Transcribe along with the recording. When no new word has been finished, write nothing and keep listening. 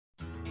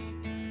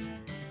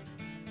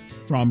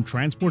From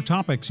Transport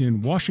Topics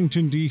in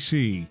Washington,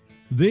 D.C.,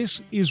 this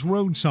is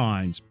Road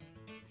Signs.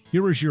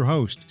 Here is your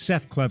host,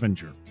 Seth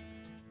Clevenger.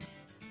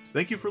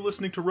 Thank you for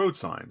listening to Road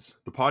Signs,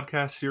 the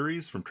podcast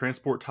series from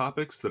Transport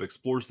Topics that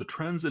explores the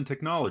trends and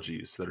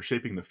technologies that are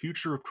shaping the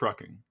future of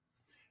trucking.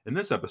 In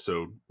this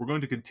episode, we're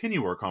going to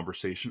continue our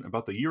conversation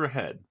about the year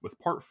ahead with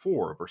part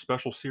 4 of our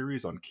special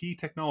series on key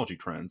technology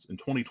trends in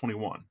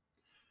 2021.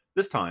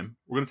 This time,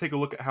 we're going to take a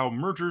look at how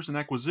mergers and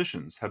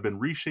acquisitions have been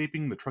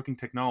reshaping the trucking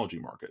technology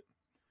market.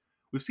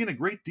 We've seen a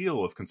great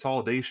deal of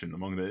consolidation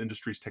among the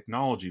industry's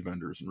technology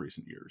vendors in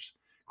recent years,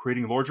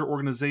 creating larger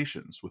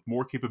organizations with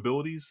more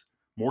capabilities,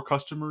 more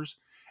customers,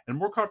 and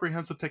more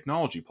comprehensive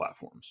technology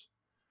platforms.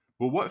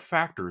 But what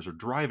factors are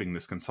driving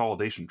this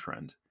consolidation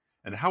trend,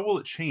 and how will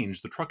it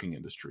change the trucking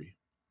industry?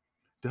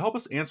 To help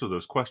us answer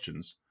those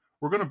questions,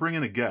 we're going to bring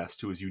in a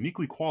guest who is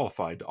uniquely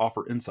qualified to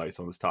offer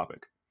insights on this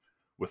topic.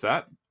 With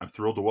that, I'm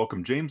thrilled to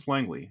welcome James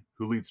Langley,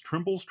 who leads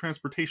Trimble's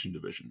Transportation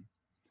Division.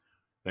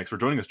 Thanks for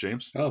joining us,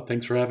 James. Oh,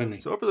 thanks for having me.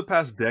 So over the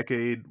past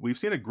decade, we've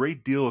seen a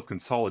great deal of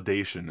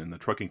consolidation in the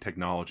trucking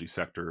technology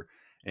sector,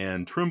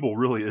 and Trimble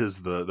really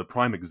is the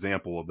prime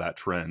example of that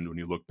trend when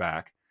you look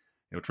back.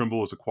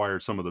 Trimble has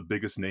acquired some of the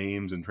biggest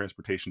names in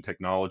transportation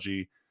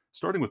technology,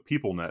 starting with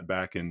PeopleNet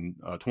back in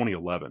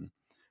 2011.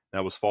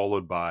 That was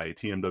followed by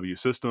TMW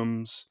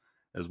Systems,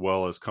 as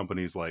well as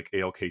companies like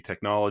ALK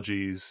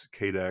Technologies,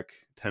 KDEC,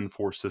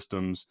 10-4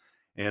 Systems,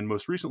 and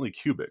most recently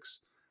Cubix.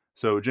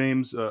 So,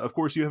 James, of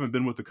course, you haven't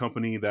been with the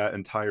company that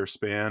entire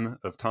span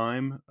of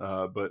time,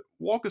 but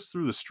walk us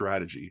through the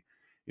strategy.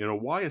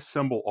 Why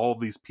assemble all of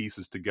these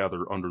pieces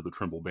together under the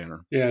Trimble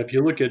banner? Yeah, if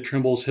you look at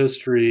Trimble's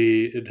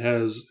history, it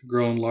has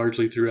grown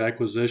largely through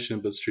acquisition,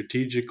 but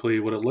strategically,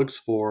 what it looks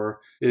for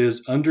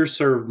is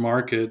underserved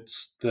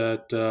markets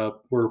that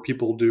where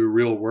people do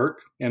real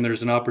work, and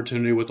there's an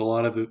opportunity with a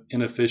lot of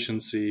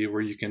inefficiency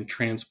where you can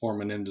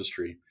transform an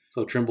industry.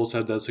 So Trimble's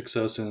had that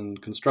success in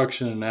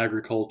construction and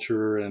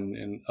agriculture and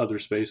in other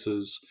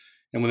spaces.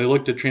 And when they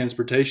looked at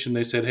transportation,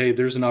 they said, hey,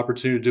 there's an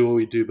opportunity to do what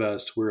we do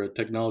best. We're a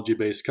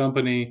technology-based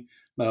company.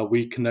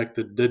 We connect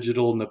the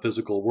digital and the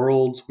physical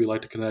worlds. We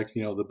like to connect,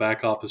 the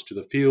back office to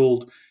the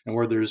field. And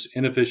where there's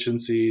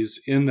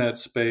inefficiencies in that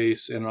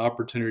space and an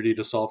opportunity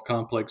to solve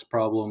complex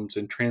problems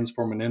and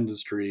transform an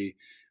industry,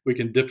 we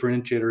can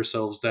differentiate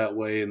ourselves that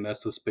way. And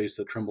that's the space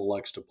that Trimble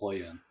likes to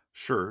play in.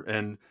 Sure.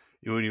 And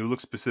when you look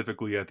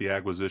specifically at the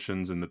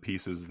acquisitions and the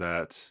pieces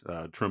that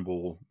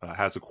Trimble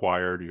has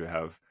acquired, you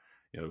have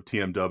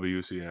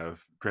TMW, so you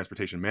have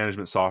transportation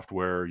management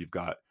software. You've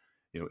got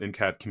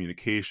in-cab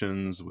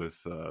communications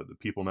with the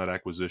PeopleNet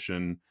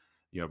acquisition.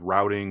 You have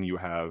routing. You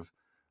have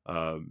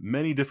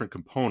many different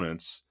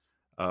components.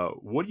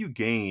 What do you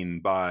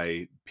gain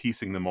by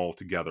piecing them all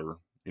together?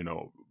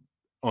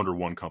 Under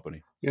one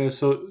company. Yeah,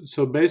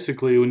 so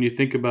basically, when you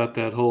think about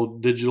that whole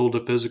digital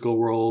to physical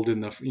world in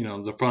the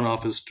front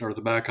office or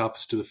the back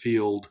office to the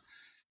field,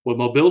 what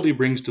mobility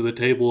brings to the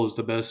table is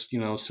the best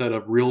set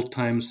of real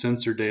time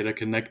sensor data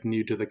connecting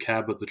you to the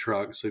cab of the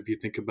truck. So if you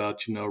think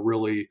about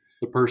really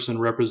the person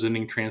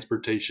representing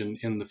transportation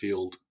in the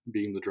field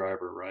being the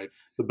driver, right?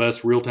 The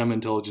best real time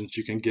intelligence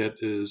you can get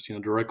is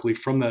directly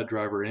from that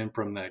driver and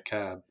from that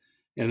cab.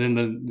 And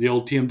then the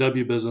old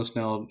TMW business,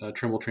 now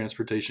Trimble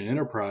Transportation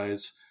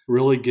Enterprise,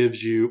 really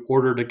gives you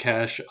order to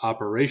cash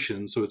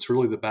operations. So it's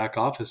really the back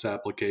office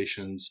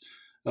applications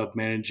of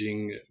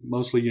managing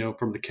mostly,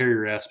 from the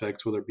carrier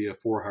aspects, whether it be a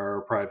for-hire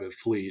or private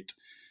fleet.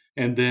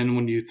 And then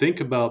when you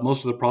think about most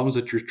of the problems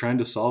that you're trying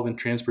to solve in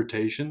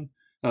transportation,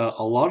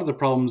 a lot of the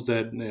problems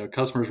that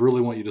customers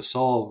really want you to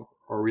solve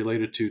are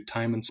related to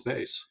time and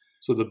space.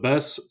 So the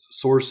best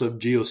source of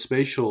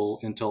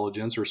geospatial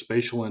intelligence or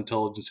spatial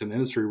intelligence in the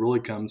industry really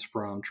comes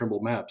from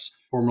Trimble Maps,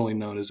 formerly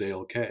known as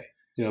ALK.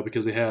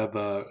 Because they have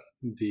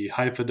the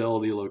high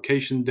fidelity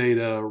location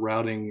data,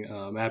 routing,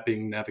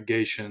 mapping,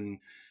 navigation.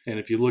 And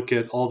if you look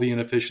at all the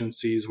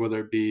inefficiencies, whether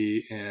it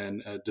be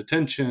in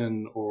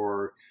detention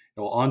or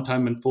on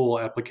time and full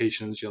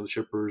applications, the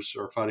shippers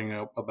are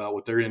fighting about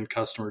with their end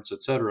customers,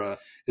 et cetera.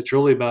 It's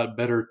really about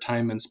better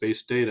time and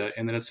space data,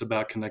 and then it's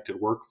about connected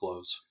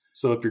workflows.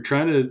 So if you're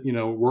trying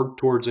to, work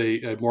towards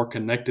a more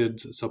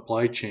connected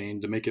supply chain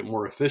to make it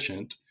more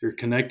efficient, you're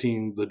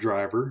connecting the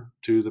driver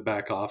to the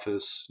back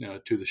office,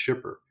 to the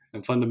shipper.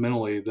 And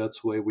fundamentally,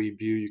 that's the way we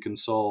view you can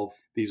solve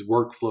these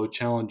workflow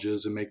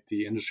challenges and make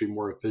the industry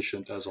more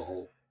efficient as a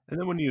whole. And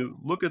then when you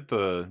look at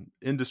the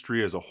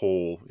industry as a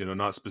whole,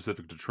 not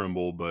specific to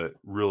Trimble, but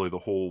really the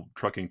whole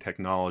trucking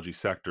technology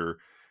sector,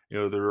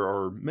 there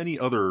are many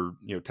other,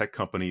 tech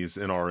companies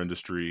in our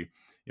industry,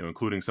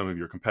 including some of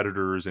your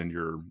competitors and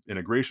your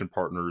integration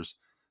partners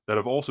that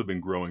have also been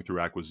growing through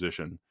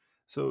acquisition.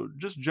 So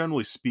just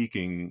generally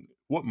speaking,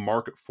 what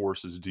market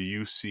forces do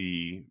you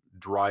see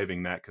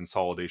driving that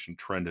consolidation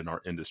trend in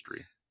our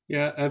industry?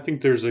 Yeah, I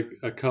think there's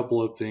a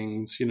couple of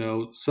things.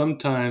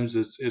 Sometimes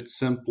it's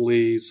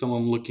simply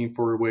someone looking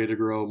for a way to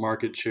grow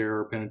market share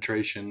or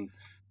penetration,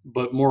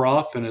 but more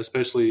often,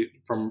 especially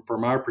from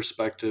our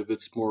perspective,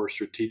 it's more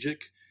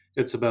strategic.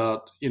 It's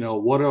about,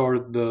 what are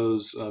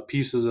those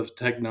pieces of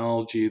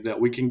technology that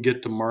we can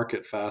get to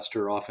market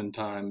faster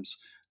oftentimes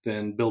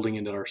than building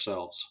it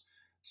ourselves.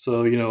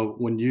 So,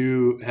 when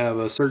you have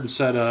a certain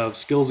set of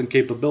skills and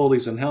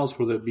capabilities in-house,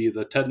 whether it be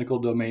the technical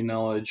domain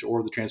knowledge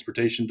or the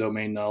transportation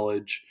domain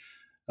knowledge,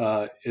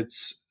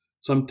 it's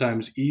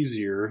sometimes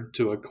easier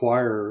to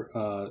acquire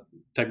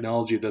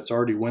technology that's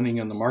already winning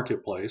in the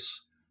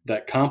marketplace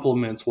that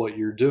complements what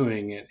you're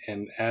doing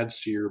and adds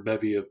to your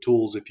bevy of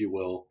tools, if you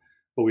will.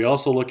 But we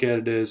also look at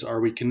it as, are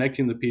we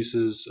connecting the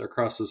pieces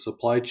across the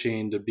supply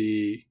chain to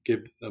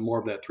give more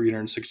of that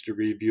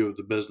 360-degree view of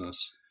the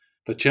business?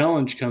 The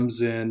challenge comes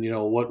in,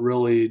 what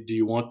really do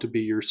you want to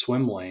be your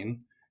swim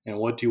lane, and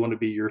what do you want to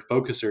be your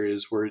focus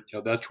areas where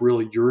that's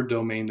really your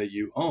domain that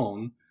you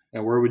own,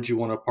 and where would you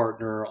want to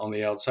partner on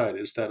the outside?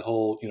 It's that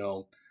whole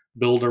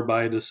build or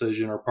buy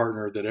decision or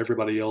partner that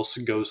everybody else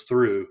goes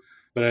through.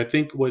 But I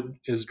think what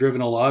has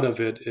driven a lot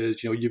of it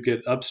is, you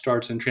get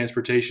upstarts in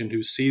transportation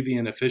who see the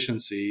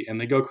inefficiency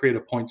and they go create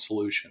a point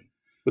solution.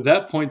 But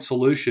that point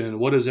solution,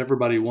 what does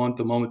everybody want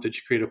the moment that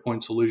you create a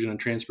point solution in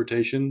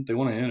transportation? They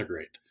want to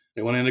integrate.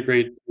 They want to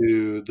integrate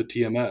to the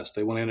TMS.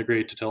 They want to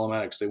integrate to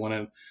telematics. They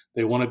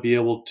want to be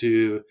able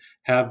to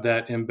have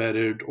that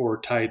embedded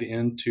or tied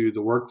into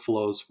the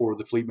workflows for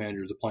the fleet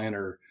manager, the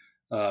planner,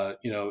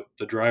 the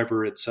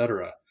driver, et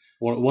cetera.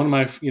 One of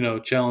my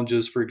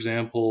challenges, for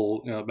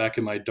example, back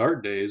in my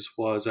Dart days,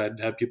 was I'd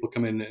have people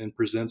come in and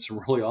present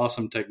some really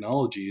awesome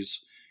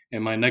technologies,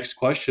 and my next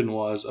question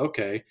was,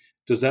 okay,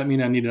 does that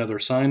mean I need another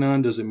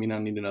sign-on? Does it mean I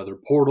need another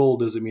portal?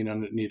 Does it mean I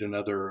need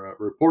another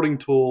reporting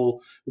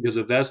tool? Because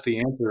if that's the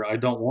answer, I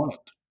don't want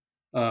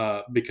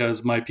it,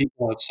 because my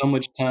people have so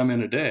much time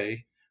in a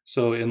day.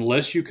 So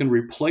unless you can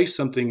replace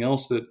something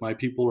else that my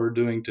people are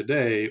doing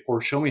today,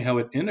 or show me how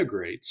it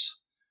integrates,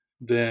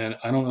 then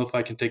I don't know if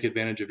I can take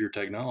advantage of your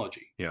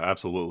technology. Yeah,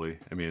 absolutely.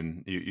 I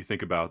mean, you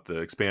think about the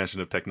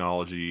expansion of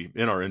technology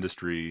in our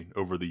industry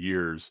over the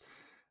years.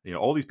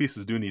 All these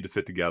pieces do need to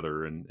fit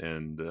together,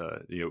 and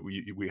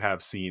we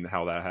have seen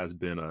how that has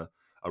been a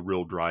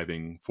real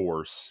driving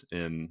force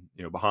in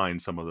behind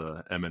some of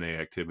the M&A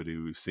activity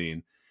we've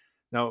seen.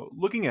 Now,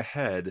 looking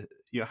ahead,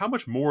 how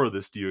much more of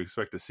this do you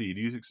expect to see?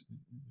 Do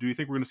you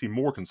think we're going to see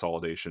more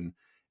consolidation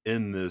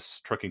in this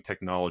trucking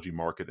technology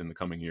market in the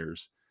coming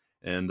years?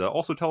 And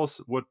also tell us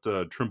what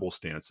Trimble's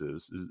stance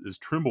is. Is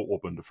Trimble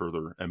open to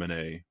further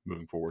M&A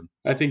moving forward?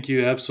 I think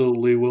you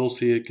absolutely will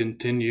see it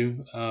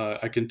continue.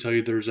 I can tell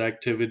you there's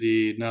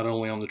activity not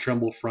only on the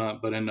Trimble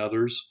front, but in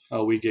others.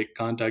 We get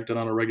contacted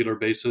on a regular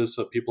basis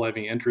of people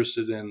having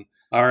interested in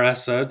our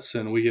assets,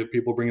 and we get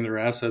people bringing their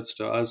assets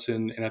to us.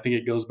 And I think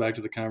it goes back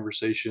to the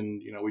conversation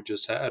we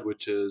just had,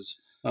 which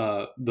is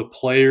the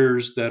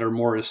players that are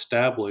more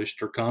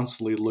established are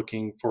constantly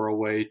looking for a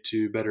way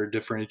to better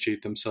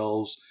differentiate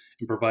themselves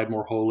and provide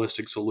more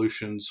holistic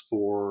solutions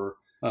for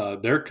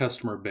their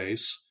customer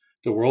base.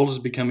 The world is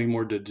becoming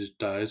more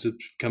digitized.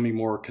 It's becoming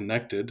more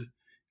connected. And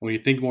when you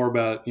think more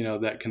about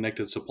that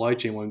connected supply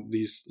chain, when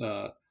these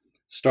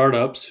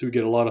startups who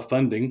get a lot of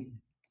funding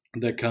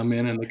that come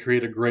in and they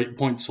create a great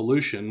point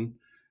solution,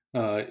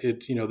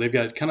 they've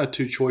got kind of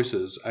two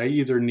choices. I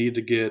either need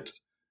to get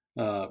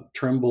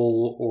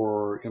Trimble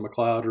or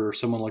McLeod or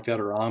someone like that,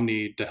 or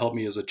Omni, to help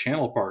me as a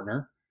channel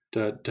partner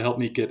to help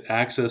me get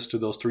access to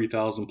those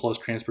 3,000 plus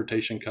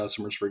transportation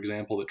customers, for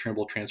example, that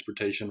Trimble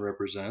Transportation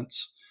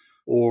represents.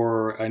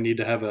 Or I need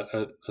to have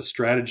a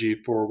strategy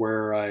for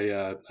where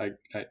I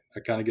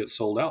kind of get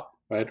sold out,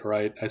 right? Or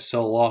I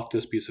sell off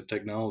this piece of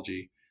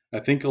technology.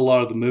 I think a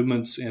lot of the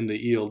movements in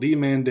the ELD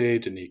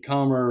mandate and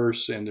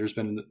e-commerce, and there's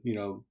been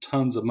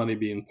tons of money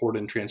being poured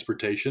in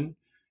transportation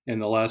in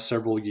the last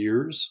several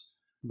years.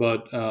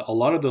 But a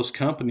lot of those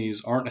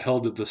companies aren't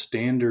held to the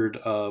standard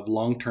of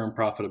long-term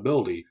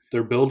profitability.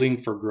 They're building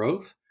for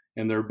growth,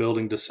 and they're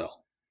building to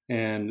sell.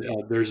 And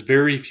there's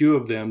very few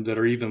of them that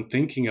are even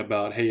thinking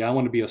about, hey, I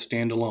want to be a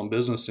standalone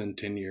business in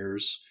 10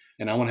 years,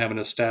 and I want to have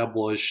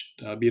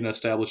be an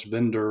established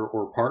vendor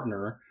or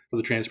partner for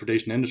the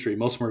transportation industry.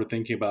 Most of them are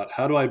thinking about,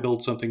 how do I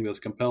build something that's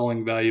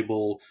compelling,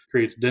 valuable,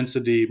 creates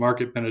density,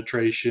 market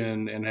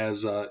penetration, and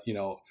has a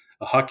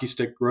hockey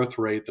stick growth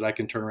rate that I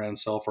can turn around and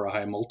sell for a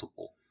high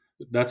multiple.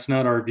 That's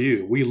not our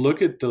view. We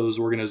look at those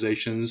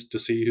organizations to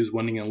see who's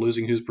winning and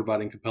losing, who's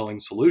providing compelling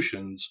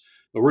solutions.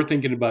 But we're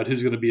thinking about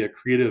who's going to be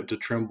accretive to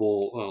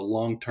Trimble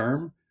long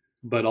term.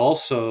 But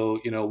also,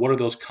 what are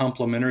those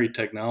complementary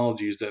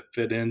technologies that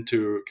fit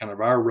into kind of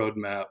our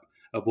roadmap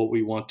of what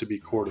we want to be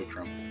core to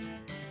Trimble.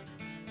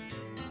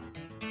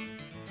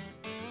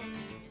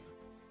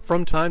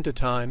 From time to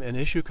time, an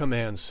issue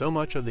commands so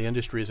much of the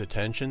industry's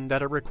attention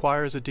that it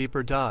requires a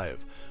deeper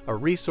dive, a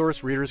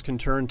resource readers can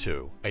turn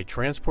to, a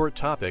Transport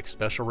Topics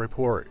special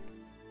report.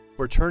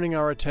 We're turning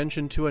our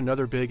attention to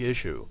another big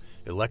issue,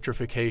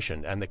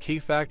 electrification and the key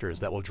factors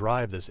that will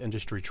drive this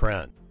industry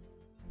trend.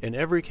 In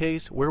every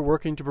case, we're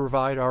working to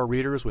provide our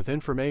readers with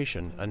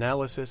information,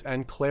 analysis,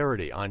 and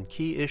clarity on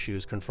key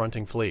issues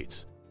confronting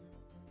fleets.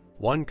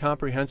 One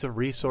comprehensive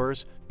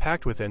resource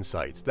packed with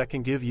insights that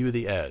can give you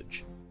the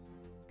edge.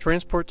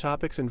 Transport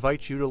Topics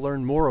invites you to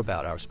learn more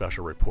about our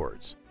special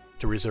reports.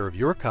 To reserve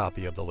your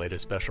copy of the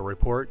latest special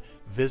report,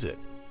 visit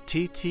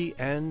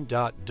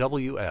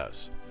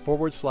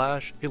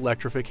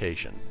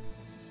ttn.ws/electrification.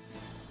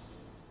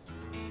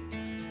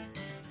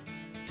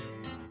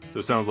 So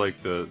it sounds like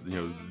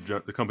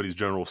the company's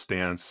general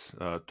stance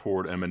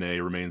toward M&A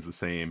remains the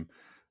same.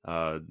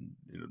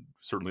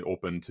 Certainly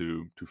open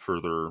to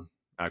further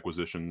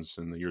acquisitions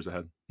in the years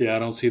ahead. Yeah, I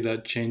don't see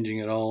that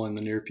changing at all in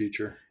the near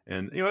future.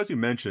 And as you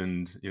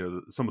mentioned,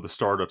 some of the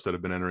startups that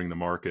have been entering the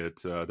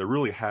market, there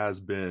really has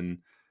been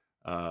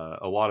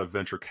a lot of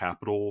venture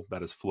capital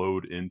that has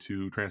flowed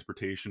into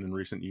transportation in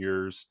recent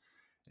years.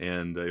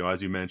 And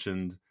as you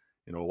mentioned,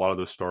 a lot of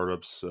those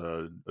startups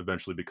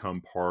eventually become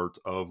part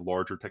of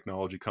larger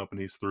technology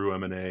companies through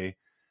M&A.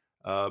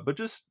 But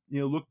just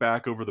look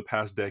back over the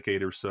past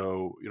decade or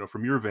so,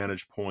 from your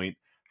vantage point,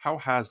 how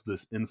has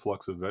this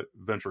influx of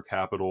venture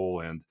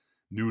capital and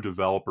new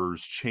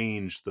developers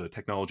changed the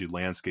technology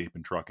landscape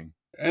in trucking?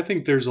 I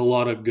think there's a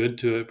lot of good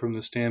to it from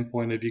the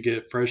standpoint of you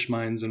get fresh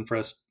minds and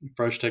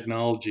fresh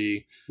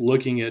technology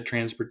looking at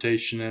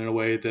transportation in a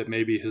way that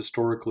maybe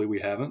historically we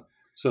haven't.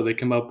 So they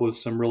come up with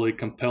some really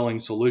compelling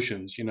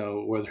solutions,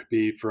 whether it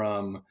be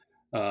from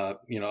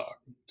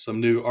some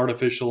new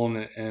artificial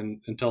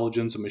and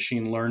intelligence and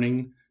machine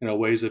learning,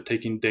 ways of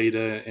taking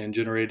data and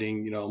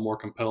generating, more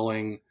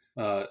compelling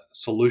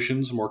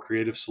solutions, more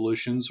creative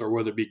solutions, or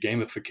whether it be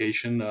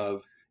gamification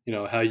of,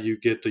 how you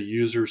get the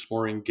users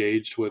more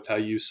engaged with how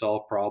you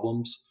solve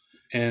problems.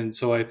 And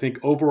so I think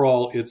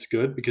overall it's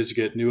good because you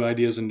get new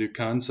ideas and new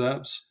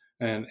concepts.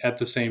 And at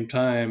the same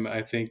time,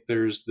 I think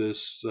there's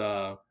this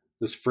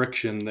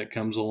friction that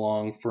comes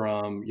along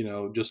from,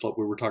 just like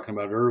we were talking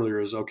about earlier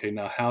is, okay,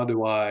 now how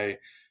do I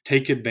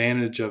take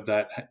advantage of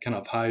that kind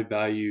of high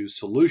value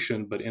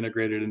solution, but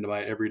integrate it into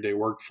my everyday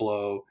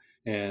workflow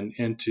and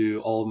into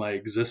all of my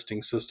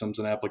existing systems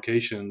and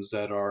applications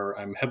that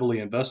I'm heavily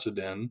invested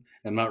in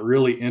and not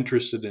really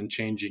interested in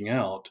changing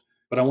out,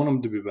 but I want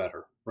them to be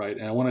better, right?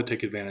 And I want to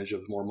take advantage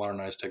of more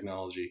modernized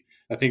technology.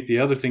 I think the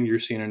other thing you're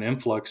seeing an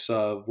influx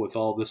of with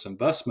all this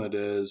investment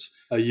is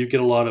you get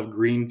a lot of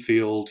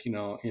greenfield,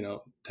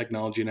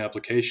 technology and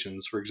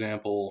applications. For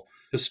example,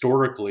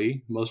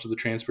 historically, most of the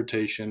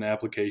transportation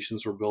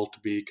applications were built to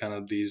be kind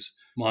of these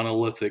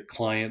monolithic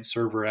client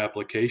server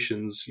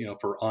applications,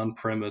 for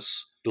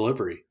on-premise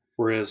delivery.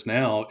 Whereas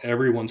now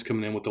everyone's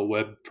coming in with a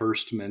web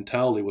first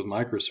mentality with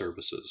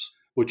microservices,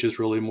 which is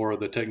really more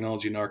of the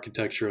technology and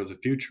architecture of the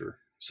future.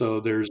 So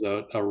there's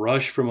a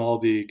rush from all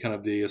the kind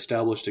of the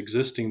established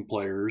existing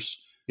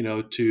players,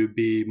 to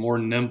be more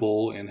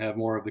nimble and have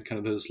more of the kind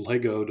of this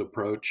Legoed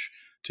approach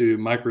to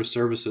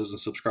microservices and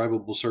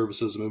subscribable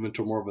services, move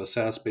into more of a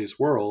SaaS-based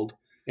world.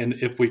 And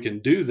if we can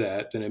do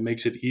that, then it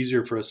makes it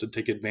easier for us to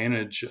take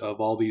advantage of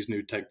all these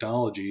new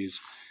technologies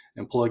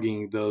and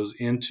plugging those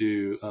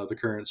into the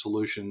current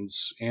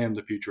solutions and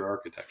the future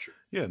architecture.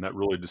 Yeah, and that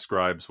really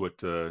describes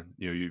what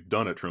you've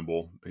done at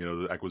Trimble.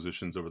 The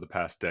acquisitions over the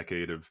past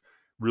decade have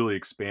really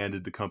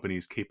expanded the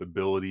company's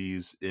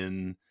capabilities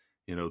in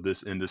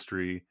this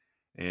industry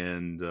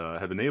and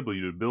have enabled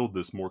you to build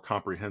this more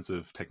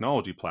comprehensive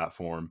technology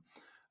platform.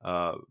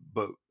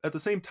 But at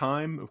the same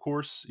time, of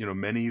course,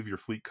 many of your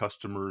fleet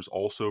customers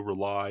also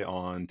rely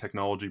on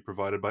technology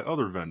provided by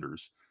other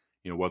vendors.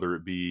 Whether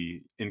it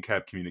be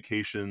in-cab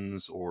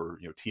communications or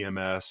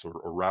TMS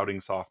or routing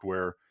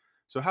software.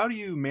 So how do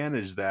you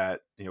manage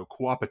that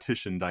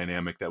co-opetition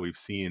dynamic that we've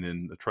seen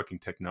in the trucking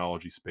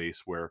technology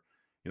space, where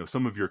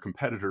some of your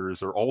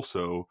competitors are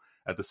also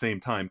at the same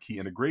time key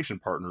integration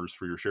partners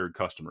for your shared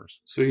customers?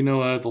 So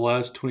out of the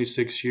last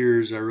 26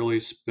 years, I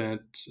really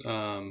spent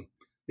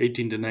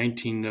 18 to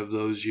 19 of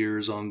those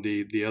years on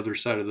the other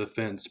side of the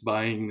fence,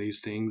 buying these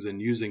things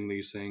and using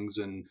these things.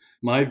 And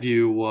my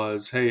view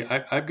was, hey,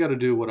 I've got to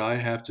do what I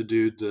have to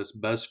do that's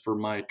best for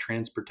my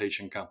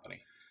transportation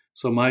company.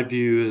 So my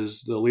view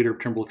as the leader of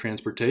Trimble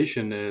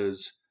Transportation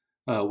is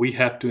we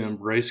have to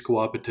embrace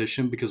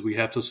co-opetition because we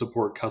have to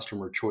support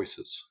customer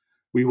choices.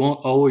 We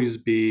won't always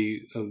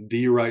be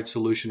the right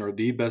solution or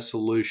the best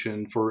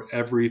solution for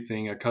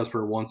everything a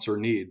customer wants or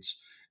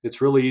needs. It's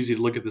really easy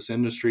to look at this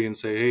industry and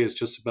say, hey, it's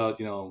just about,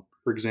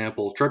 for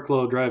example,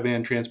 truckload, dry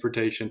van,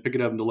 transportation, pick it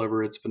up and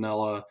deliver, it's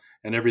vanilla,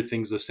 and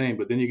everything's the same.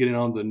 But then you get in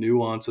on the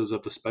nuances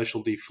of the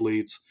specialty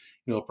fleets,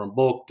 from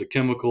bulk to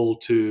chemical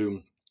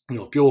to,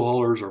 fuel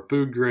haulers or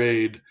food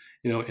grade,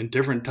 and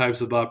different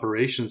types of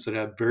operations that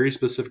have very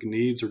specific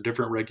needs or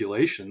different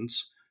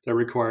regulations that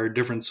require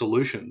different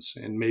solutions.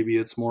 And maybe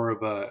it's more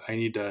of a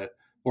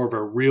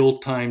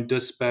real-time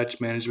dispatch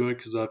management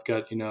because I've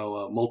got,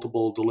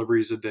 multiple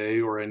deliveries a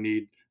day, or I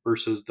need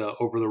versus the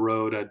over the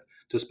road. I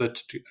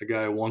dispatch a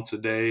guy once a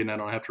day and I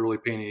don't have to really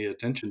pay any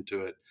attention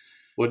to it.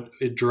 What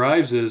it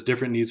drives is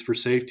different needs for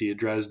safety. It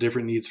drives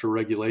different needs for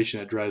regulation.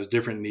 It drives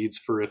different needs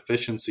for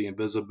efficiency and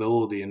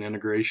visibility and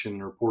integration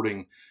and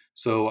reporting.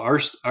 So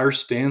our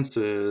stance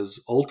is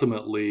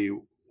ultimately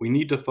we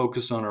need to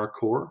focus on our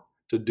core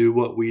to do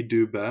what we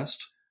do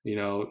best.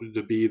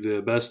 to be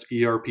the best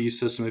ERP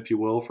system, if you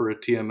will, for a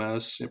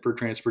TMS for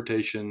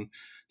transportation,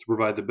 to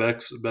provide the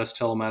best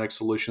telematics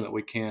solution that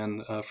we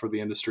can for the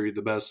industry,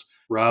 the best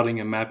routing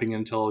and mapping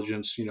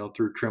intelligence,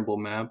 through Trimble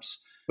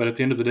Maps. But at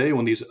the end of the day,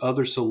 when these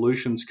other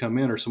solutions come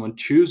in, or someone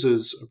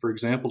chooses, for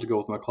example, to go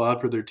with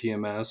McLeod for their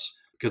TMS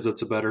because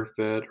it's a better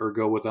fit, or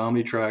go with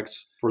Omnitrax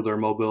for their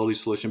mobility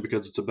solution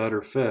because it's a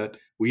better fit,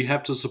 we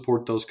have to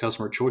support those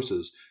customer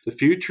choices. The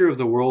future of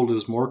the world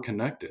is more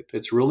connected.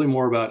 It's really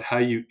more about how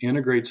you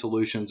integrate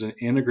solutions and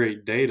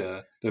integrate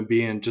data than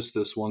being just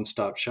this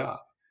one-stop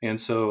shop. And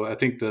so I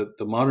think the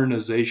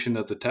modernization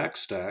of the tech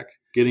stack,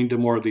 getting to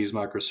more of these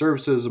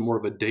microservices and more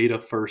of a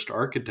data-first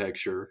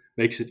architecture,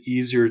 makes it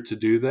easier to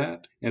do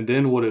that. And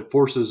then what it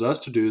forces us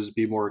to do is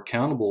be more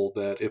accountable,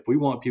 that if we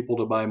want people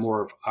to buy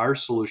more of our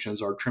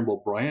solutions, our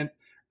Trimble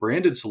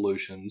branded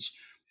solutions,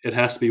 it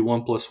has to be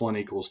 1 +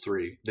 1 =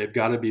 3. They've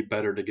got to be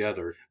better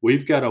together.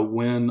 We've got to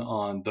win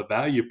on the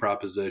value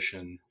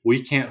proposition.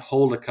 We can't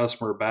hold a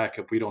customer back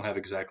if we don't have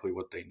exactly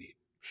what they need.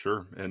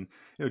 Sure. And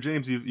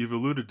James, you've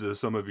alluded to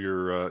some of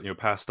your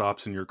past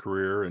stops in your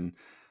career, and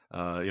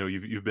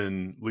you've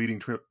been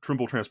leading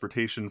Trimble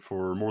Transportation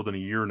for more than a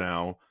year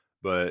now.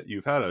 But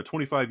you've had a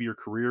 25-year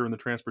career in the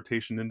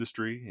transportation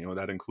industry.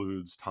 That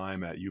includes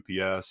time at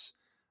UPS,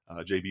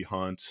 JB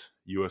Hunt,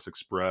 U.S.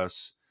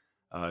 Express.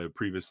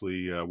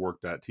 Previously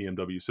worked at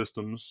TMW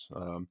Systems,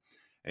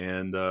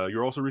 and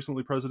you're also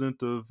recently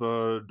president of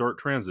Dart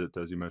Transit,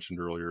 as you mentioned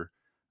earlier.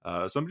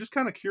 So I'm just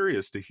kind of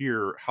curious to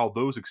hear how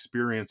those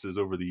experiences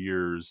over the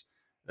years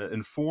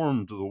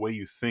informed the way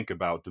you think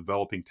about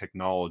developing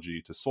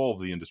technology to solve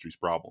the industry's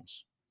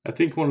problems. I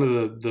think one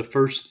of the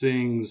first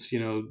things,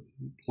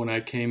 when I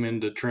came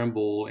into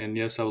Trimble, and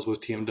yes, I was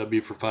with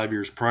TMW for 5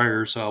 years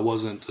prior, so I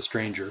wasn't a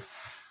stranger.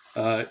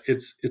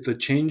 It's a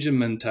change in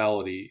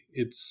mentality.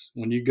 It's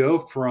when you go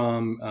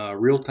from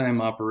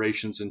real-time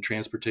operations in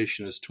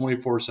transportation is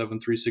 24/7,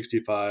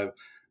 365,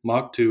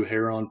 Mach 2,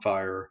 hair on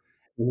fire.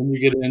 And then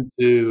you get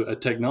into a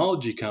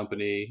technology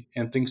company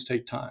and things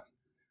take time.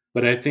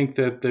 But I think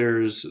that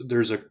there's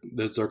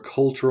a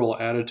cultural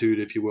attitude,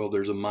 if you will.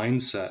 There's a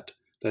mindset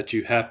that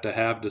you have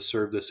to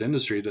serve this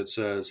industry that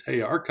says,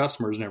 hey, our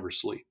customers never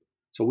sleep,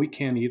 so we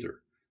can't either.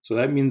 So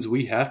that means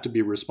we have to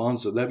be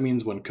responsive. That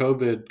means when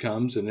COVID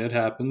comes, and it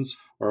happens,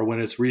 or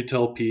when it's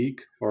retail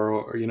peak,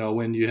 or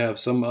when you have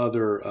some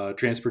other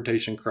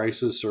transportation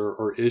crisis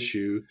or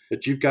issue,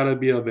 that you've got to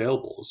be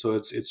available. So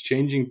it's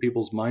changing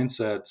people's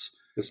mindsets.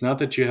 It's not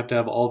that you have to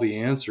have all the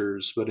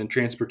answers, but in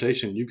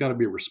transportation, you've got to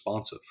be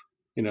responsive.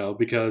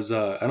 Because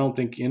I don't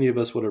think any of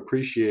us would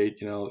appreciate,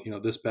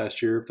 this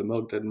past year, if the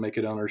milk didn't make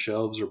it on our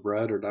shelves, or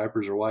bread, or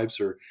diapers, or wipes,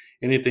 or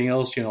anything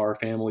else, our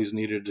families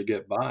needed to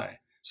get by.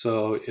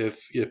 So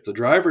if the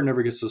driver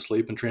never gets to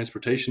sleep and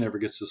transportation never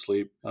gets to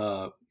sleep,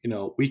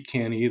 we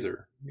can't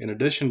either. In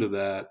addition to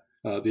that,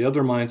 the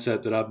other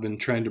mindset that I've been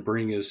trying to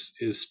bring is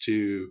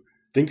to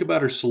think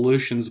about our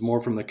solutions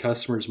more from the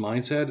customer's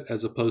mindset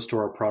as opposed to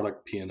our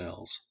product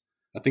P&Ls.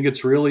 I think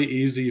it's really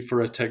easy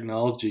for a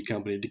technology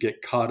company to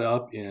get caught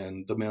up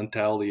in the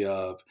mentality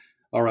of,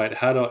 all right,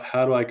 how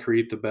do I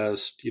create the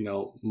best,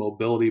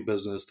 mobility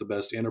business, the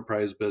best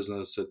enterprise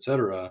business, et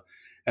cetera,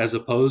 as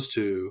opposed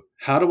to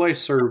how do I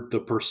serve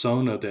the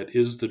persona that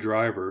is the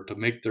driver to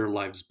make their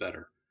lives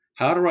better?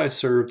 How do I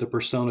serve the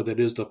persona that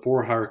is the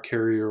for-hire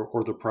carrier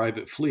or the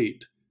private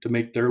fleet to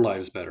make their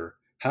lives better?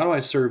 How do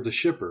I serve the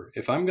shipper?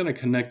 If I'm going to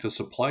connect the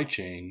supply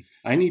chain,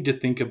 I need to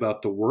think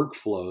about the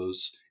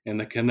workflows and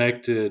the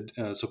connected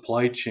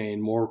supply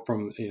chain more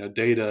from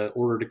data,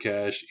 order to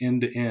cash,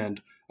 end to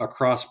end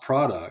across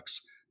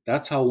products.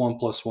 That's how 1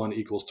 + 1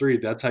 = 3.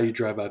 That's how you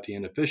drive out the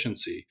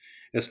inefficiency.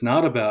 It's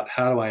not about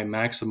how do I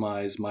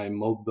maximize my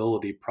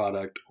mobility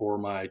product or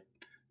my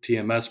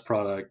TMS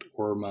product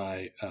or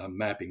my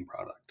mapping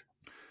product.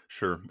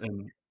 Sure.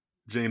 And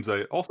James,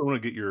 I also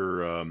want to get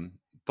your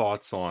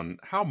thoughts on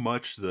how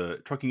much the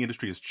trucking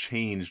industry has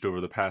changed over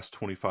the past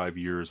 25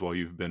 years while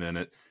you've been in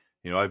it.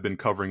 I've been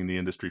covering the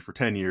industry for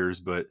 10 years,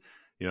 but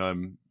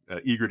I'm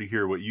eager to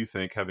hear what you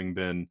think, having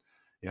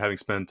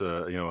spent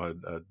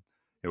a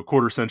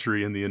quarter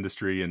century in the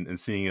industry and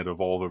seeing it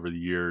evolve over the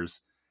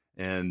years.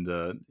 And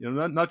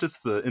not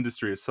just the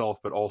industry itself,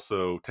 but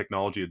also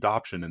technology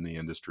adoption in the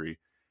industry.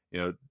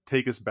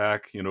 Take us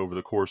back, over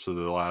the course of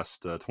the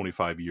last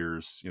 25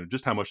 years,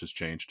 just how much has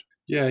changed.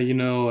 Yeah,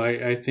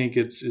 I think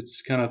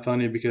it's kind of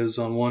funny because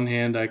on one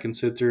hand, I can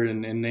sit there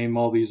and name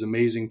all these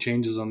amazing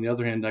changes. On the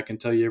other hand, I can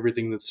tell you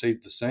everything that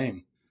stayed the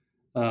same.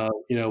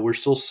 We're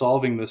still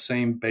solving the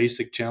same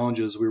basic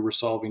challenges we were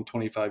solving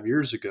 25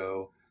 years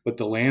ago, but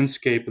the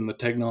landscape and the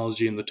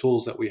technology and the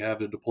tools that we have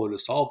to deploy to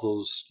solve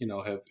those,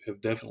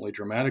 have definitely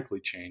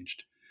dramatically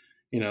changed.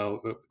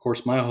 Of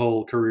course, my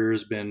whole career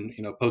has been,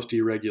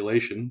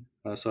 post-deregulation,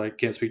 so I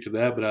can't speak to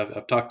that, but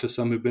I've talked to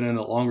some who've been in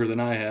it longer than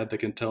I had that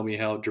can tell me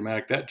how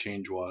dramatic that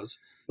change was.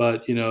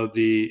 But,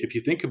 if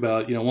you think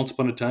about, once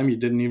upon a time, you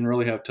didn't even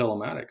really have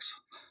telematics.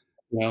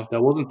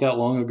 That wasn't that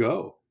long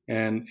ago.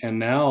 And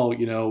now,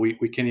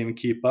 we can't even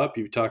keep up.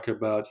 You talk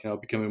about,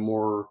 becoming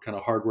more kind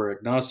of hardware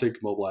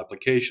agnostic, mobile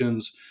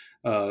applications.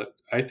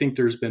 I think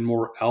there's been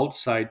more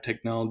outside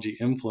technology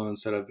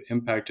influence that have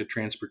impacted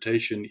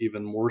transportation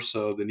even more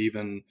so than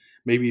even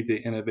maybe the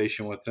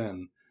innovation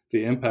within.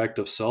 The impact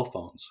of cell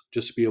phones,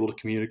 just to be able to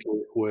communicate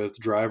with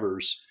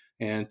drivers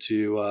and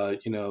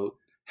to,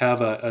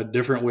 have a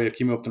different way of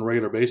keeping up on a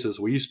regular basis.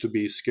 We used to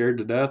be scared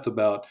to death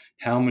about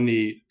how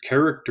many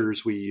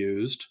characters we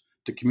used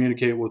to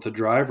communicate with a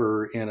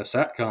driver in a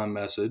SATCOM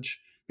message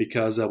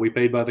because we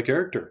paid by the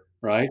character,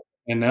 right?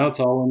 And now it's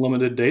all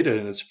unlimited data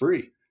and it's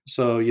free.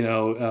 So,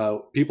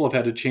 people have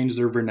had to change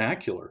their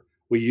vernacular.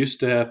 We used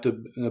to have to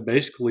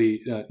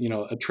basically,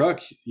 a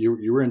truck,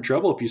 you were in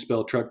trouble if you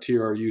spelled truck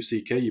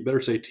TRUCK, you better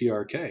say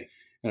TRK.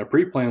 And a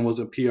pre-plan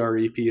wasn't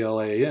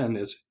PREPLAN,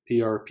 it's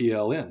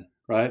PRPLN,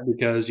 right?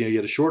 Because, you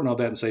had to shorten all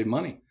that and save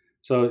money.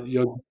 So,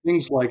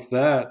 things like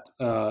that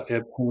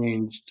have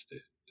changed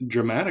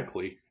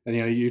dramatically. And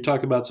you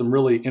talk about some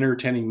really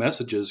entertaining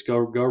messages. Go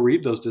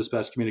read those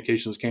dispatch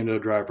communications came to a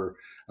driver.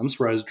 I'm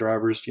surprised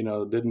drivers,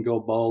 didn't go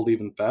bald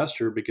even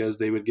faster because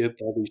they would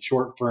get all these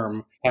short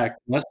form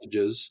packed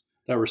messages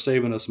that were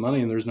saving us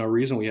money, and there's no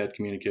reason we had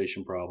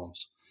communication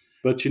problems.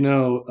 But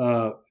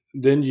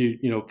then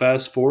you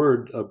fast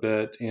forward a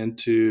bit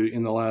into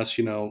in the last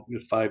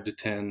 5 to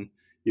 10.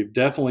 You've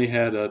definitely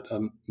had a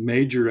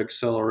major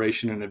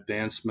acceleration and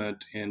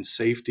advancement in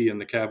safety in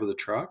the cab of the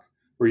truck,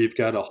 where you've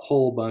got a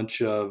whole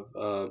bunch of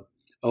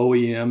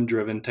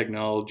OEM-driven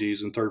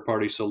technologies and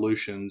third-party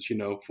solutions,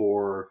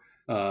 for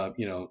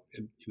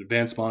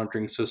advanced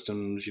monitoring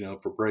systems,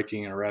 for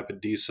braking and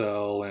rapid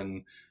decel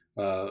and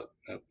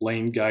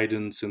lane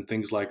guidance and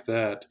things like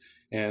that.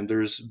 And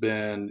there's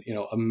been,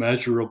 a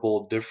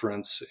measurable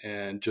difference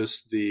in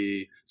just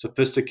the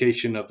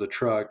sophistication of the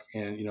truck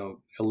and,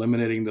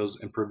 eliminating those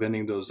and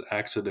preventing those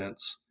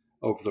accidents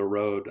over the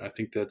road. I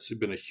think that's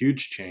been a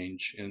huge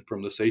change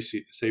from the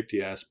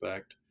safety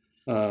aspect.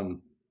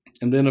 And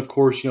then, of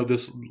course,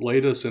 this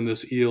latest in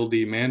this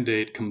ELD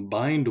mandate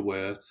combined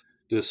with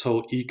this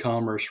whole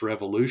e-commerce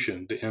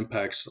revolution, the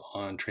impacts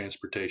on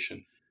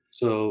transportation.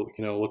 So,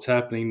 what's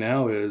happening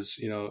now is,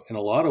 in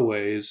a lot of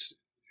ways,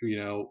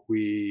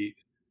 we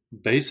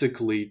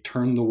basically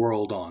turned the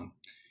world on.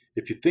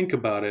 If you think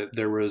about it,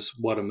 there was,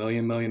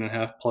 1.5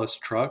 million plus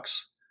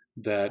trucks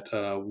that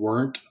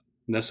weren't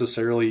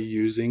necessarily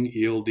using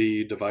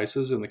ELD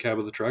devices in the cab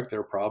of the truck. They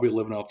were probably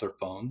living off their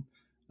phone.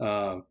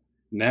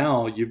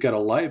 Now you've got a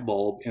light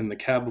bulb in the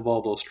cab of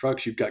all those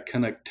trucks. You've got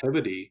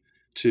connectivity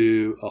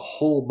to a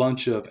whole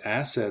bunch of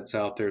assets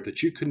out there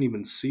that you couldn't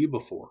even see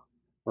before,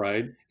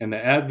 right? And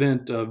the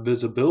advent of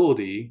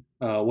visibility,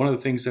 one of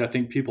the things that I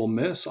think people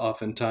miss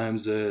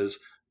oftentimes is,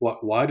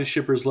 why do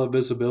shippers love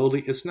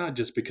visibility? It's not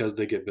just because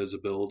they get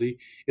visibility.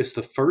 It's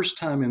the first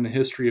time in the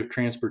history of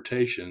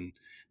transportation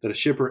that a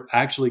shipper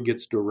actually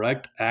gets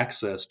direct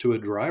access to a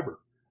driver.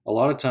 A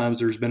lot of times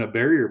there's been a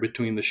barrier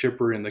between the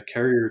shipper and the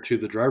carrier to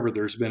the driver.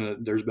 There's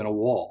been a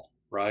wall,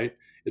 right?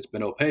 It's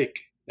been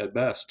opaque at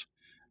best.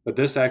 But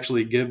this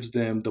actually gives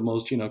them the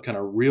most, kind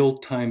of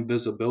real-time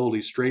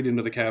visibility straight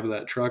into the cab of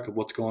that truck of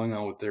what's going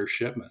on with their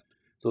shipment.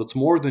 So it's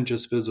more than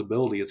just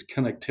visibility, it's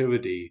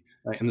connectivity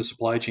in the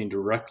supply chain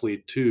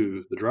directly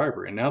to the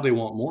driver. And now they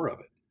want more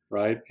of it,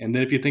 right? And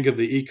then if you think of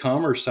the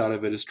e-commerce side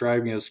of it, it's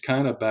driving us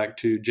kind of back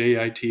to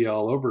JIT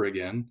all over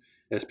again,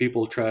 as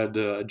people tried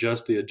to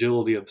adjust the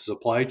agility of the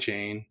supply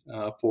chain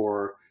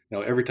for,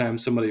 every time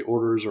somebody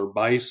orders or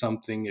buys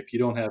something, if you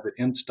don't have it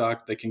in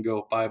stock, they can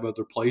go 5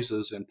 other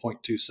places in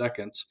 0.2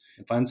 seconds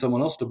and find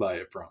someone else to buy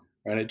it from,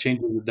 right? It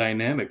changes the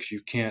dynamics.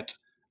 You can't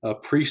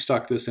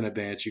pre-stock this in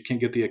advance. You can't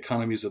get the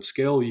economies of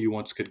scale you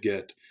once could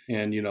get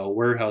in,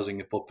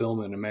 warehousing and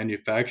fulfillment and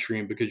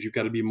manufacturing, because you've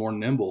got to be more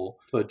nimble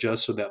to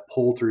adjust to that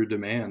pull-through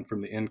demand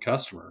from the end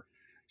customer.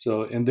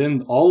 So, and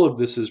then all of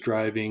this is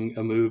driving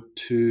a move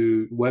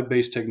to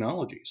web-based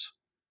technologies.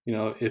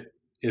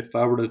 If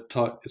I were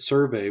to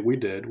survey,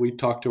 we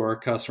talked to our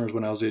customers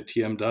when I was at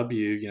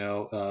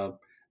TMW,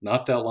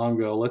 not that long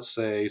ago, let's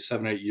say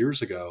 7-8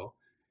 years ago,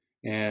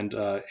 and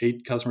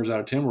 8 customers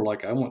out of 10 were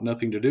like, I want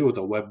nothing to do with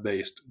a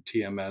web-based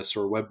TMS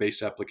or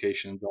web-based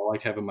applications. I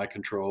like having my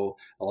control.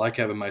 I like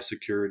having my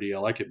security. I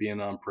like it being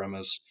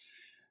on-premise.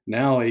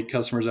 Now 8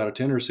 customers out of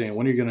 10 are saying,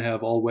 when are you going to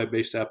have all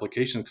web-based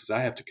applications? Because I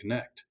have to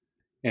connect.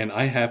 And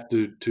I have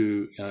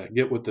to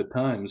get with the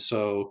times.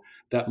 So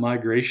that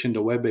migration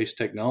to web-based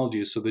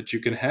technologies so that you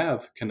can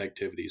have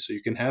connectivity, so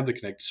you can have the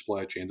connected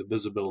supply chain, the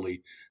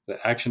visibility, the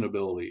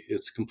actionability,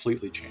 it's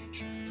completely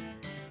changed.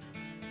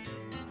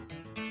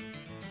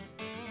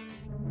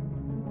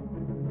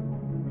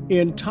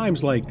 In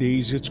times like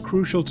these, it's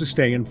crucial to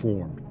stay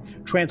informed.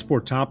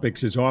 Transport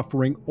Topics is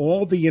offering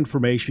all the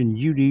information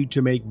you need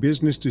to make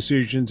business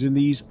decisions in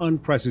these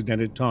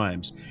unprecedented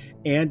times.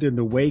 And in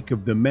the wake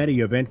of the many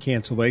event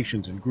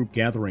cancellations and group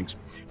gatherings,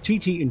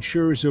 TT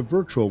ensures a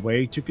virtual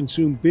way to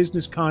consume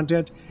business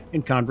content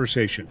and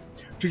conversation.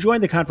 To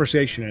join the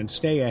conversation and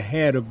stay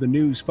ahead of the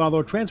news,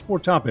 follow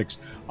Transport Topics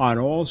on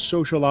all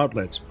social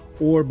outlets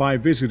or by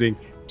visiting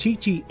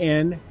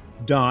ttn.com.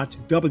 ws/stay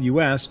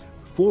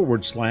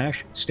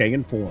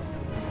informed.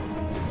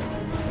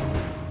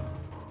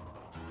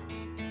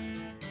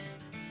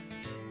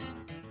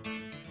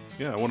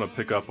 Yeah, I want to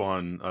pick up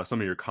on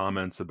some of your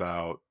comments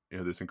about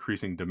this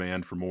increasing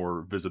demand for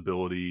more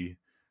visibility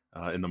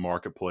in the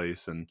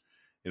marketplace. And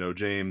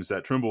James,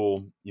 at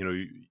Trimble,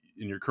 in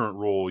your current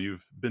role,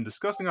 you've been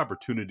discussing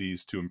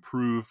opportunities to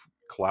improve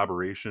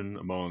collaboration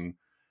among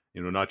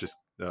not just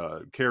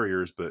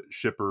carriers but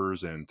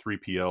shippers and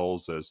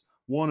 3PLs as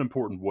one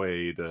important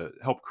way to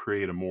help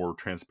create a more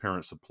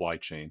transparent supply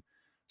chain.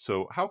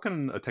 So, how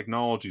can a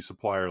technology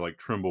supplier like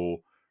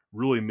Trimble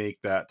really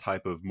make that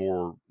type of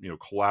more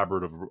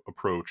collaborative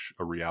approach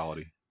a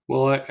reality?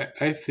 Well,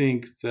 I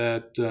think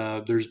that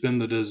there's been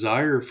the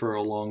desire for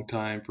a long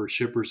time for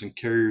shippers and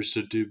carriers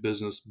to do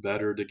business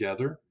better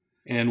together.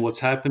 And what's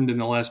happened in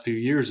the last few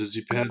years is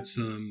you've had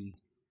some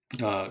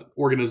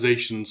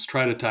organizations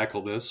try to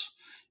tackle this.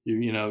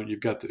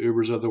 You've got the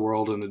Ubers of the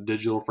world and the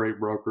digital freight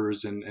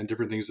brokers and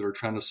different things that are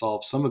trying to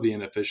solve some of the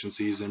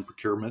inefficiencies in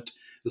procurement,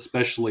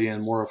 especially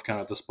in more of kind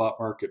of the spot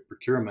market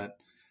procurement.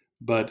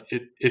 But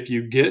if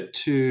you get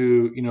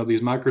to these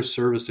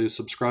microservices,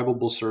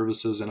 subscribable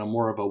services, and a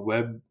more of a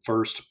web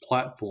first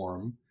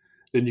platform,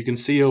 then you can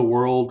see a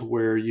world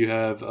where you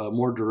have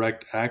more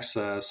direct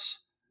access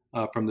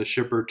from the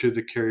shipper to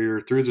the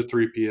carrier through the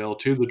 3PL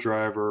to the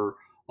driver,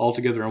 all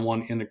together in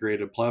one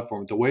integrated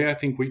platform. The way I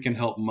think we can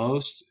help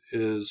most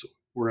is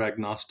we're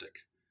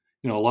agnostic.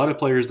 A lot of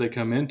players that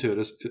come into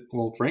it,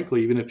 well,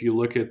 frankly, even if you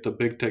look at the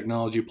big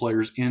technology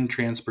players in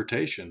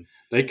transportation,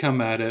 they come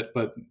at it,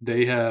 but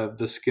they have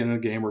the skin in the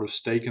game or the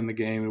stake in the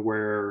game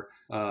where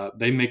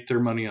they make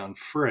their money on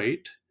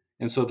freight.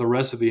 And so the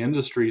rest of the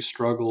industry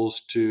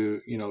struggles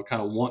to,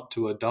 kind of want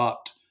to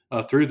adopt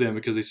through them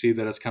because they see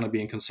that it's kind of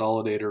being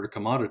consolidated or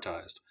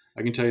commoditized.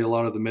 I can tell you a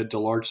lot of the mid to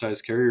large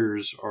size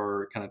carriers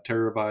are kind of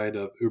terrified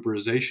of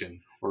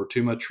Uberization or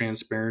too much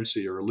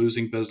transparency or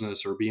losing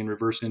business or being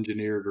reverse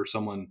engineered or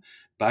someone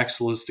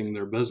backsoliciting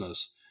their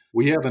business.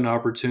 We have an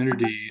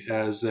opportunity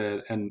as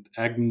an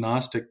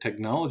agnostic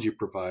technology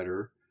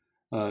provider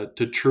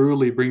to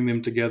truly bring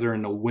them together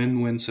in a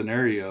win-win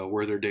scenario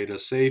where their data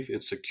is safe,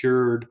 it's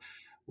secured.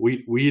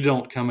 We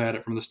don't come at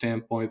it from the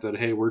standpoint that,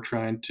 hey, we're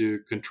trying to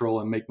control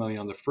and make money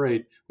on the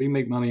freight. We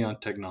make money on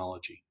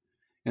technology.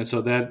 And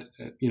so that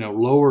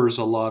lowers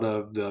a lot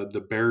of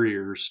the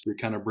barriers to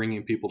kind of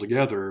bringing people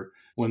together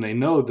when they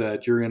know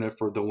that you're in it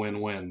for the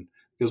win-win.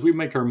 Because we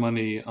make our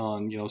money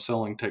on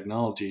selling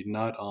technology,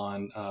 not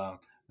on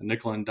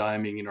nickel and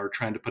diming, or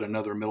trying to put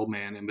another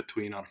middleman in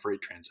between on a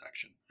freight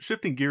transaction.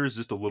 Shifting gears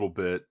just a little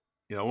bit,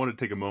 I want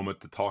to take a moment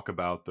to talk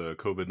about the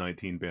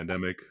COVID-19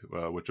 pandemic,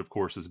 which of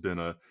course has been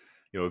a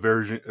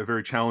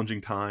very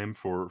challenging time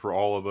for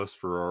all of us,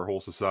 for our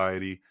whole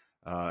society,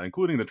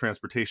 including the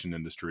transportation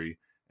industry.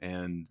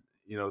 And,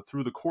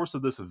 through the course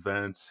of this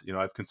event,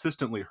 I've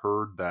consistently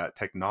heard that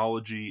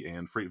technology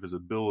and freight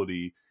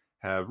visibility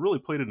have really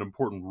played an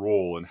important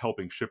role in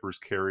helping shippers,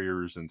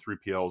 carriers, and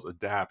 3PLs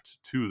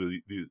adapt to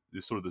the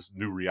sort of this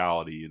new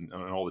reality and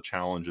all the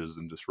challenges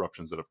and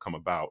disruptions that have come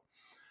about.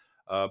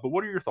 But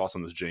what are your thoughts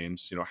on this,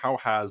 James? How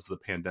has the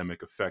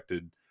pandemic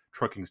affected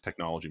trucking's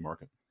technology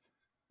market?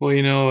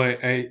 Well,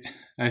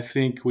 I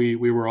think we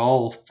were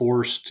all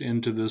forced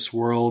into this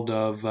world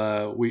of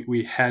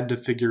we had to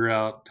figure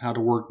out how to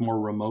work more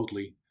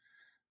remotely.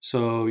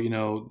 So,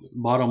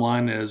 bottom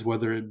line is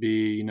whether it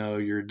be,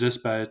 your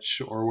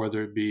dispatch or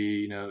whether it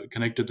be,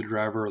 connected to the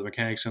driver or the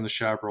mechanics in the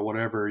shop or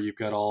whatever, you've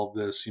got all of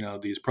this,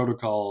 these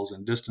protocols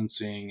and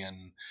distancing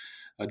and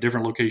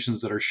different locations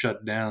that are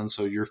shut down.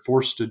 So you're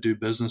forced to do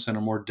business in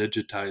a more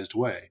digitized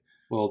way.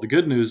 Well, the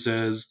good news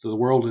is the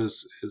world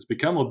has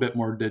become a bit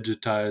more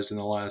digitized in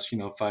the last,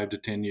 5 to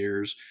 10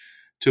 years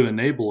to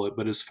enable it,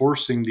 but it's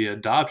forcing the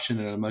adoption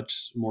at a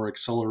much more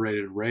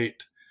accelerated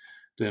rate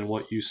than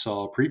what you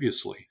saw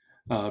previously.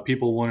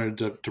 People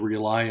wanted to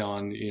rely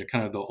on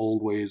kind of the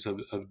old ways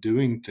of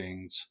doing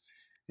things.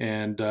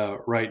 And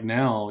right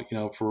now,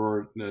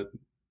 for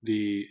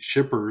the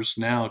shippers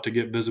now to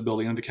get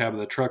visibility into the cab of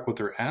the truck, what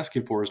they're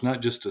asking for is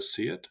not just to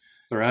see it,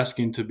 they're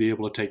asking to be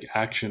able to take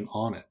action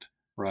on it.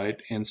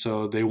 Right. And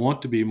so they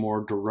want to be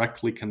more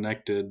directly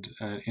connected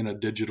in a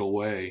digital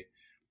way.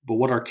 But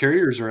what our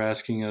carriers are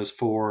asking us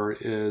for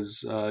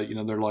is,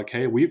 they're like,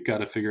 hey, we've got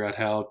to figure out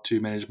how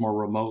to manage more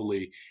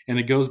remotely. And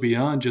it goes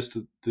beyond just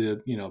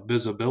the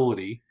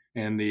visibility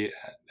and the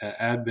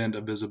advent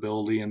of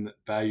visibility and the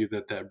value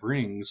that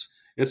brings.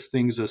 It's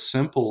things as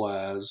simple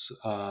as,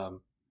 how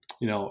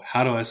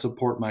do I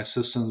support my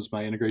systems,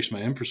 my integration,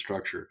 my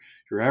infrastructure?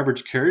 Your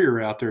average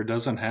carrier out there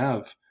doesn't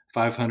have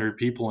 500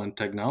 people in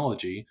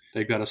technology.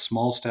 They've got a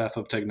small staff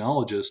of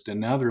technologists, and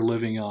now they're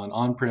living on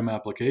on-prem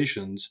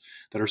applications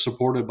that are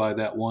supported by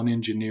that one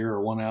engineer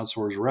or one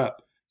outsourced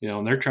rep,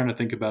 and they're trying to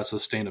think about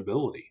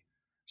sustainability.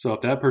 So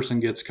if that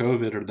person gets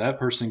COVID or that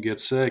person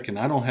gets sick and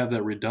I don't have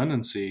that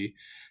redundancy,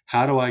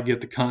 how do I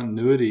get the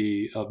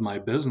continuity of my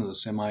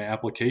business and my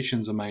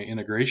applications and my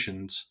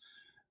integrations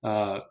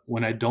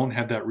when I don't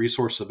have that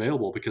resource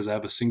available because I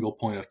have a single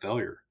point of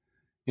failure?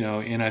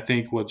 And I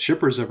think what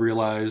shippers have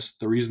realized,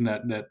 the reason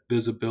that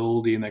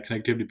visibility and that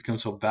connectivity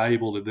becomes so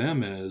valuable to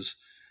them is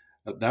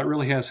that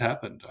really has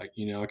happened. I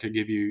could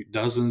give you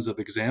dozens of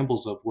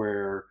examples of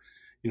where,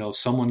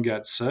 someone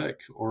got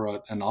sick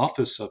or an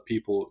office of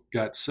people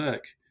got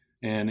sick.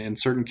 And in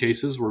certain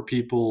cases where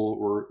people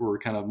were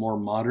kind of more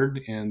modern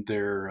in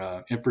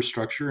their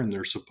infrastructure and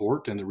their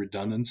support and the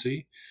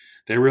redundancy,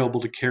 they were able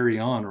to carry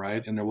on,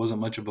 right? And there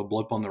wasn't much of a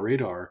blip on the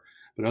radar.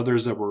 But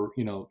others that were,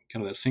 kind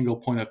of that single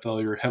point of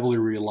failure, heavily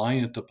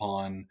reliant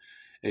upon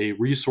a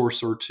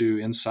resource or two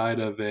inside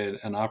of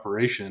an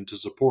operation to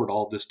support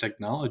all this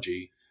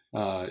technology,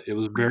 it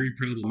was very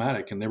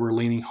problematic. And they were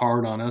leaning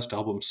hard on us to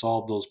help them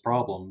solve those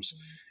problems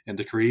and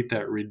to create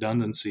that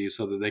redundancy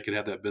so that they could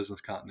have that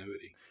business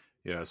continuity.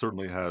 Yeah, it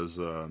certainly has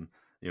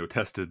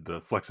tested the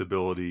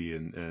flexibility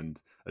and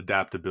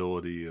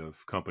adaptability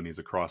of companies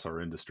across our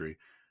industry.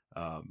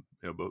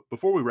 But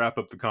before we wrap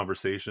up the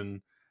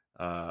conversation,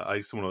 I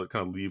just want to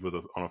kind of leave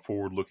on a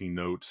forward-looking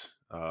note.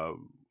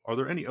 Are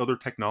there any other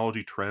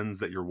technology trends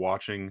that you're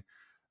watching?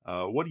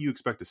 What do you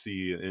expect to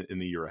see in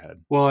the year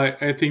ahead? Well,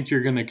 I think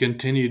you're going to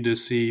continue to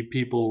see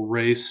people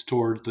race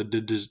toward the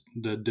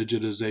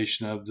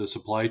digitization of the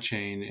supply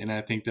chain. And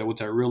I think that what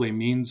that really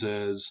means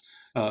is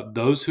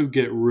those who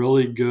get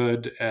really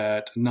good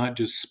at not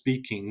just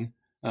speaking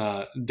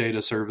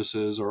data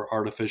services or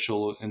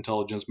artificial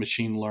intelligence,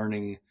 machine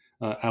learning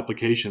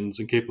applications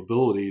and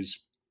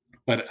capabilities,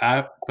 but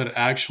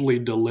actually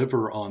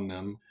deliver on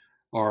them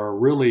are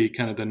really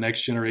kind of the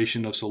next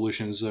generation of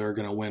solutions that are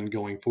going to win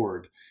going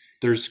forward.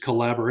 There's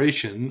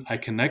collaboration. I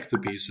connect the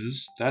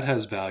pieces. That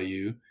has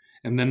value.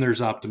 And then there's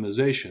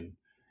optimization.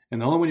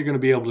 And the only way you're going to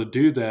be able to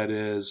do that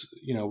is,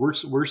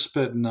 we're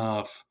spitting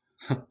off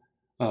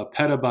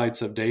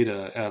petabytes of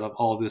data out of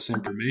all of this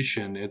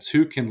information. It's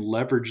who can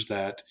leverage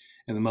that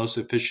in the most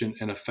efficient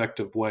and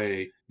effective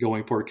way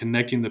going forward,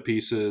 connecting the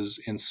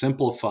pieces and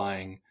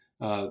simplifying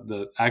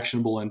the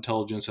actionable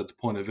intelligence at the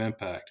point of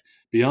impact.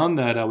 Beyond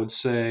that, I would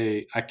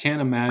say I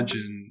can't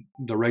imagine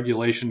the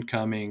regulation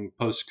coming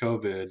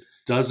post-COVID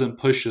doesn't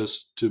push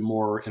us to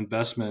more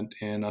investment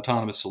in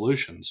autonomous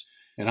solutions.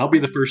 And I'll be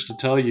the first to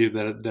tell you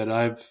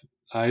that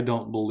I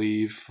don't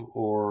believe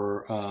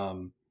or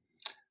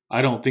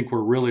I don't think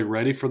we're really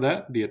ready for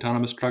that. The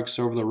autonomous trucks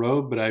over the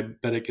road, but I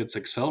bet it gets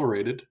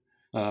accelerated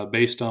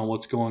based on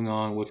what's going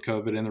on with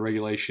COVID and the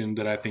regulation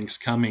that I think is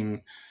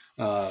coming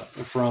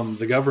from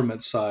the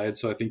government side.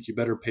 So I think you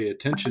better pay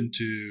attention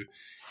to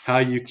how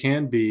you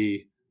can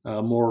be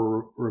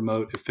more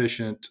remote,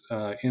 efficient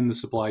in the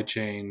supply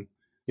chain,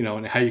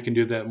 and how you can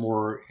do that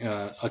more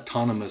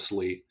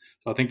autonomously.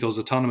 So I think those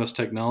autonomous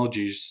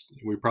technologies,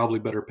 we probably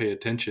better pay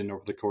attention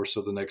over the course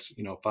of the next,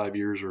 5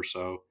 years or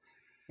so.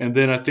 And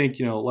then I think,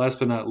 last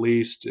but not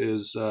least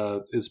is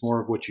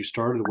more of what you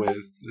started with.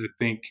 I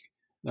think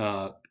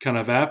kind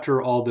of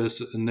after all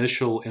this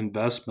initial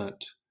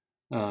investment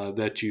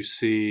that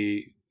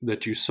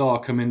you saw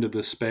come into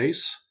this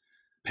space,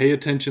 pay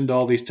attention to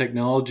all these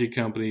technology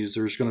companies.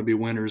 There's going to be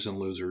winners and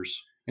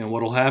losers. And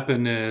what will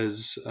happen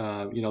is,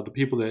 the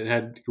people that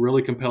had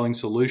really compelling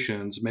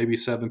solutions, maybe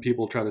 7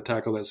 people try to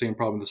tackle that same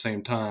problem at the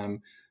same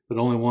time, but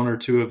only 1 or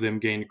 2 of them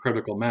gain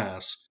critical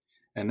mass.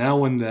 And now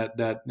when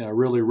that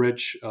really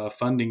rich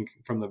funding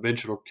from the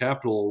venture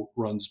capital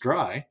runs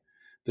dry,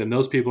 then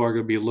those people are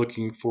going to be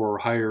looking for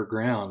higher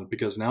ground,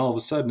 because now all of a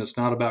sudden it's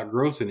not about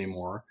growth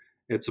anymore.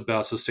 It's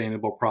about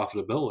sustainable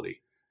profitability.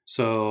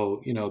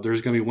 So,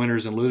 there's going to be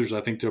winners and losers.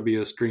 I think there'll be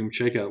a stream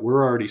shakeout.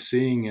 We're already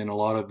seeing in a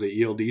lot of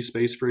the ELD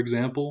space, for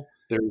example,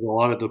 there's a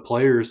lot of the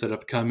players that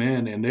have come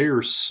in and they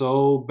are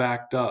so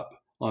backed up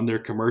on their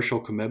commercial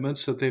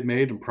commitments that they've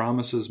made and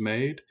promises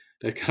made.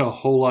 They've got a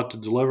whole lot to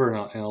deliver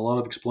and a lot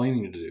of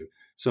explaining to do.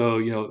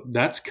 So,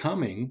 that's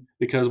coming,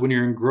 because when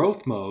you're in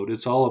growth mode,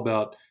 it's all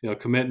about,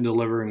 commit and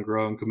deliver and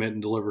grow and commit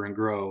and deliver and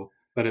grow.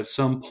 But at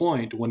some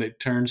point when it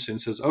turns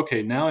and says,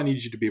 okay, now I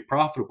need you to be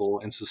profitable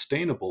and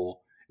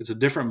sustainable, it's a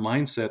different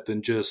mindset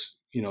than just,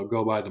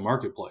 go by the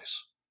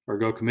marketplace or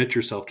go commit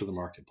yourself to the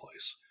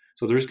marketplace.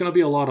 So there's going to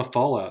be a lot of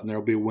fallout, and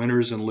there'll be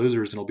winners and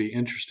losers, and it'll be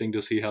interesting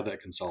to see how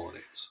that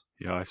consolidates.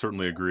 Yeah, I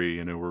certainly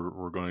agree.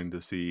 We're going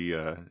to see.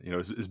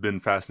 It's been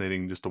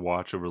fascinating just to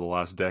watch over the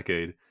last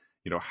decade.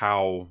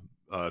 How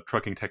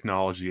trucking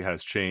technology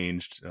has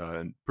changed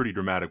in pretty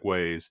dramatic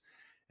ways,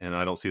 and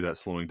I don't see that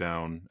slowing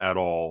down at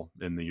all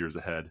in the years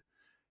ahead.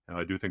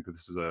 I do think that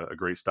this is a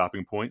great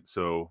stopping point.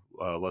 So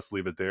let's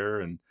leave it there.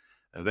 And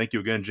thank you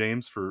again,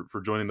 James, for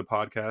joining the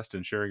podcast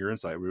and sharing your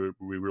insight.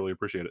 We really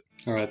appreciate it.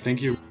 All right,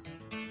 thank you.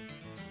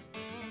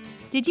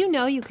 Did you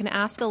know you can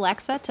ask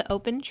Alexa to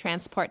open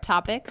Transport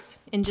Topics?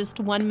 In just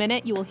 1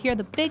 minute, you will hear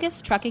the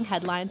biggest trucking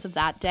headlines of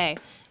that day.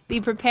 Be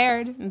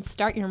prepared and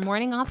start your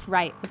morning off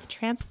right with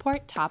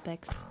Transport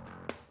Topics.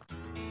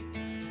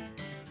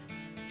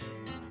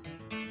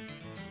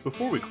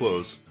 Before we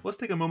close, let's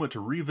take a moment to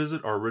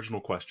revisit our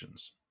original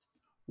questions.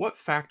 What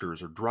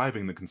factors are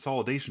driving the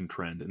consolidation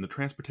trend in the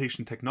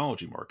transportation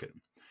technology market?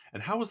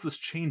 And how is this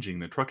changing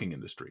the trucking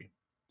industry?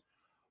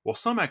 While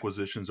some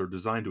acquisitions are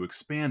designed to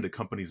expand a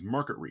company's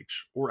market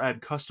reach or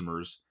add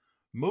customers,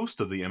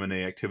 Most of the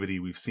M&A activity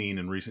we've seen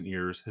in recent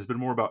years has been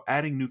more about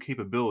adding new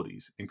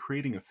capabilities and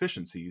creating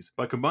efficiencies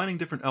by combining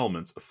different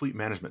elements of fleet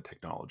management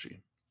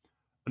technology.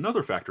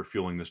 Another factor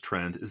fueling this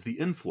trend is the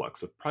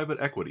influx of private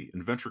equity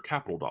and venture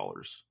capital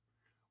dollars.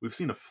 We've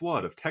seen a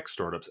flood of tech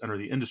startups enter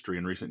the industry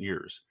in recent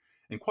years,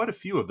 and quite a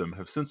few of them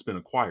have since been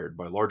acquired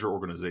by larger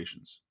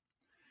organizations.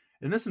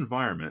 In this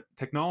environment,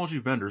 technology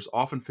vendors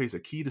often face a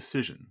key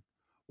decision,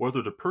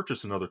 whether to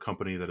purchase another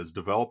company that has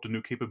developed a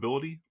new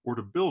capability or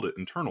to build it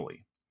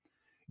internally.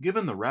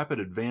 Given the rapid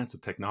advance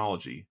of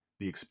technology,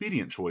 the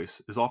expedient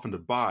choice is often to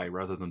buy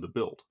rather than to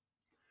build.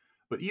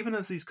 But even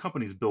as these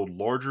companies build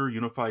larger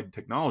unified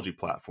technology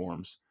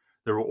platforms,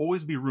 there will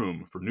always be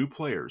room for new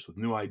players with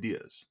new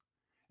ideas,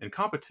 and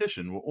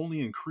competition will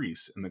only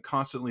increase in the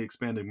constantly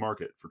expanding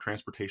market for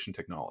transportation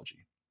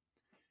technology.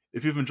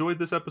 If you've enjoyed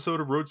this episode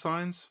of Road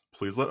Signs,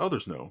 please let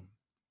others know.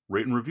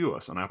 Rate and review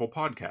us on Apple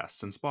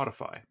Podcasts and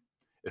Spotify.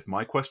 If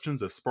my questions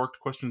have sparked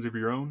questions of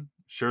your own,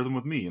 share them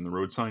with me and the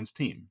Road Signs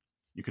team.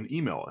 You can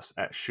email us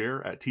at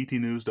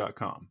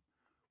share@ttnews.com.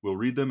 We'll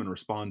read them and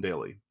respond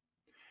daily.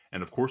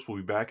 And of course, we'll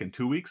be back in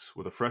 2 weeks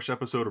with a fresh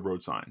episode of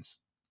Road Signs.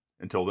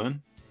 Until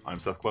then, I'm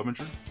Seth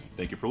Clevenger.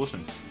 Thank you for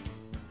listening.